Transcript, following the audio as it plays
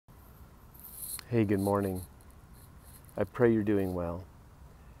Hey, good morning. I pray you're doing well.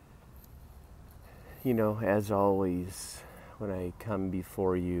 You know, as always, when I come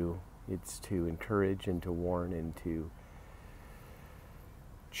before you, it's to encourage and to warn and to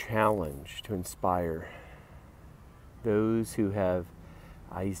challenge, to inspire those who have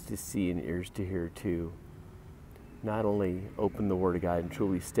eyes to see and ears to hear to not only open the Word of God and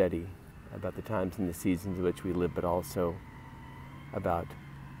truly study about the times and the seasons in which we live, but also about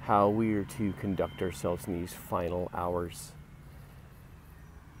how we are to conduct ourselves in these final hours.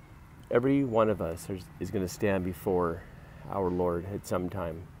 Every one of us is going to stand before our Lord at some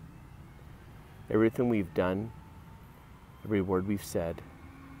time. Everything we've done, every word we've said,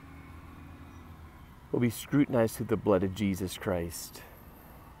 will be scrutinized through the blood of Jesus Christ.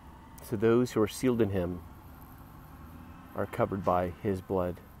 So those who are sealed in Him are covered by His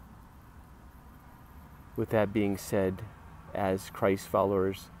blood. With that being said, as Christ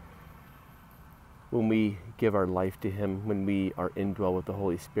followers, when we give our life to Him, when we are indwelled with the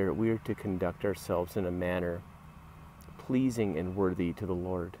Holy Spirit, we are to conduct ourselves in a manner pleasing and worthy to the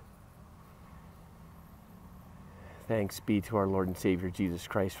Lord. Thanks be to our Lord and Savior Jesus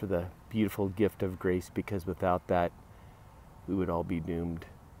Christ for the beautiful gift of grace, because without that, we would all be doomed.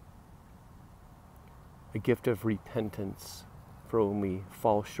 A gift of repentance for when we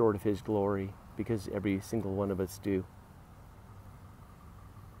fall short of His glory, because every single one of us do.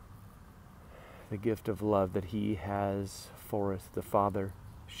 The gift of love that He has for us, the Father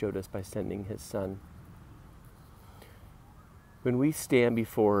showed us by sending His Son. When we stand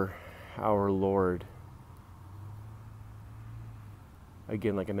before our Lord,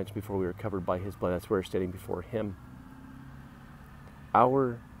 again, like I mentioned before, we are covered by His blood. That's where we're standing before Him.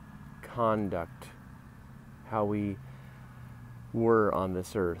 Our conduct, how we were on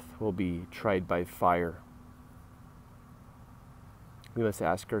this earth, will be tried by fire. We must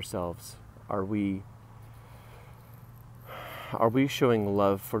ask ourselves, Are we showing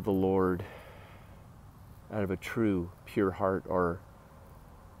love for the Lord out of a true, pure heart, or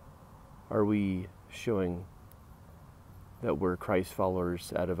are we showing that we're Christ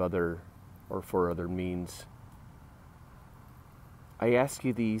followers out of other or for other means? I ask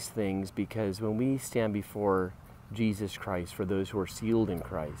you these things because when we stand before Jesus Christ, for those who are sealed in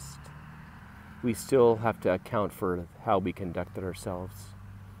Christ, we still have to account for how we conducted ourselves.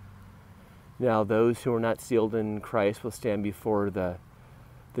 Now, those who are not sealed in Christ will stand before the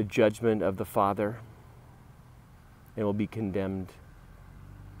judgment of the Father and will be condemned.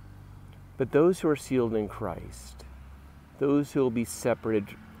 But those who are sealed in Christ, those who will be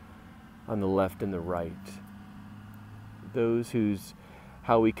separated on the left and the right, those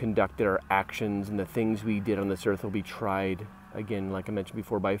how we conducted our actions and the things we did on this earth will be tried, again, like I mentioned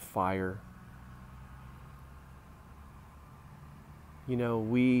before, by fire. You know,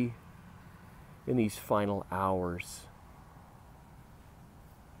 we, in these final hours,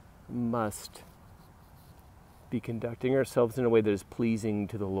 must be conducting ourselves in a way that is pleasing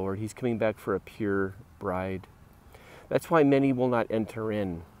to the Lord. He's coming back for a pure bride. That's why many will not enter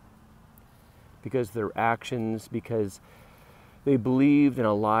in, because their actions, because they believed in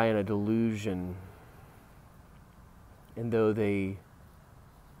a lie and a delusion. And though they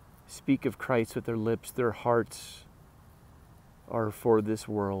speak of Christ with their lips, their hearts are for this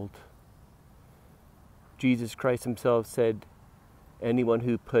world. Jesus Christ Himself said, anyone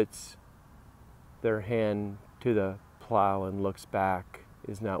who puts their hand to the plow and looks back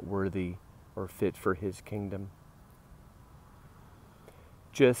is not worthy or fit for His kingdom.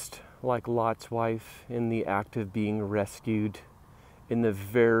 Just like Lot's wife in the act of being rescued, in the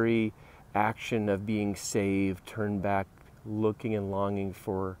very action of being saved, turned back looking and longing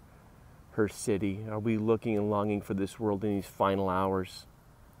for her city. Are we looking and longing for this world in these final hours?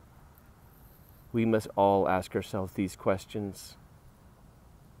 We must all ask ourselves these questions.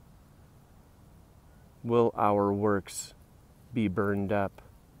 Will our works be burned up?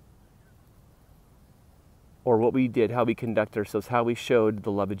 Or what we did, how we conduct ourselves, how we showed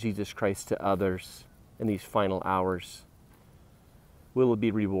the love of Jesus Christ to others in these final hours, will it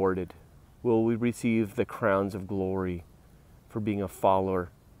be rewarded? Will we receive the crowns of glory for being a follower,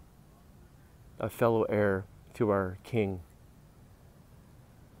 a fellow heir to our King?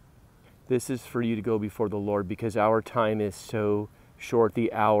 This is for you to go before the Lord, because our time is so short.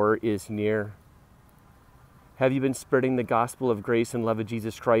 The hour is near. Have you been spreading the gospel of grace and love of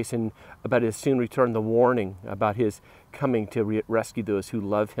Jesus Christ, and about His soon return, the warning about His coming to rescue those who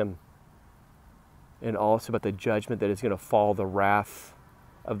love Him, and also about the judgment that is going to fall, the wrath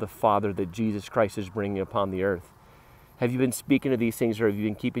of the Father that Jesus Christ is bringing upon the earth? Have you been speaking of these things, or have you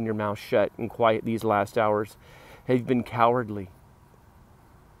been keeping your mouth shut and quiet these last hours? Have you been cowardly?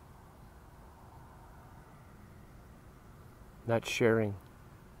 not sharing.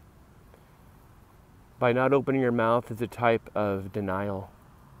 By not opening your mouth is a type of denial.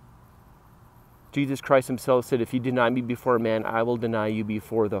 Jesus Christ himself said, if you deny me before man, I will deny you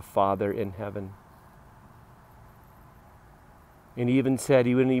before the Father in heaven. And he even said,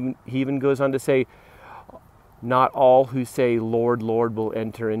 he even goes on to say, not all who say, Lord, Lord, will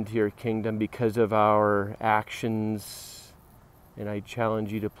enter into your kingdom because of our actions. And I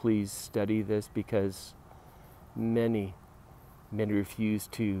challenge you to please study this, because many refuse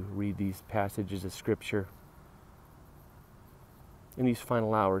to read these passages of Scripture. In these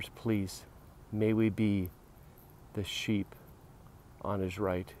final hours, please, may we be the sheep on his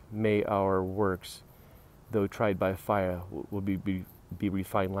right. May our works, though tried by fire, will be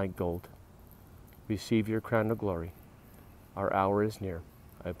refined like gold. Receive your crown of glory. Our hour is near.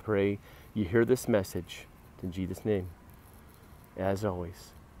 I pray you hear this message in Jesus' name. As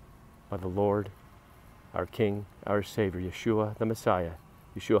always, by the Lord, our King, our Savior, Yeshua the Messiah,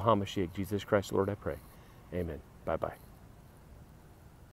 Yeshua HaMashiach, Jesus Christ, Lord, I pray. Amen. Bye-bye.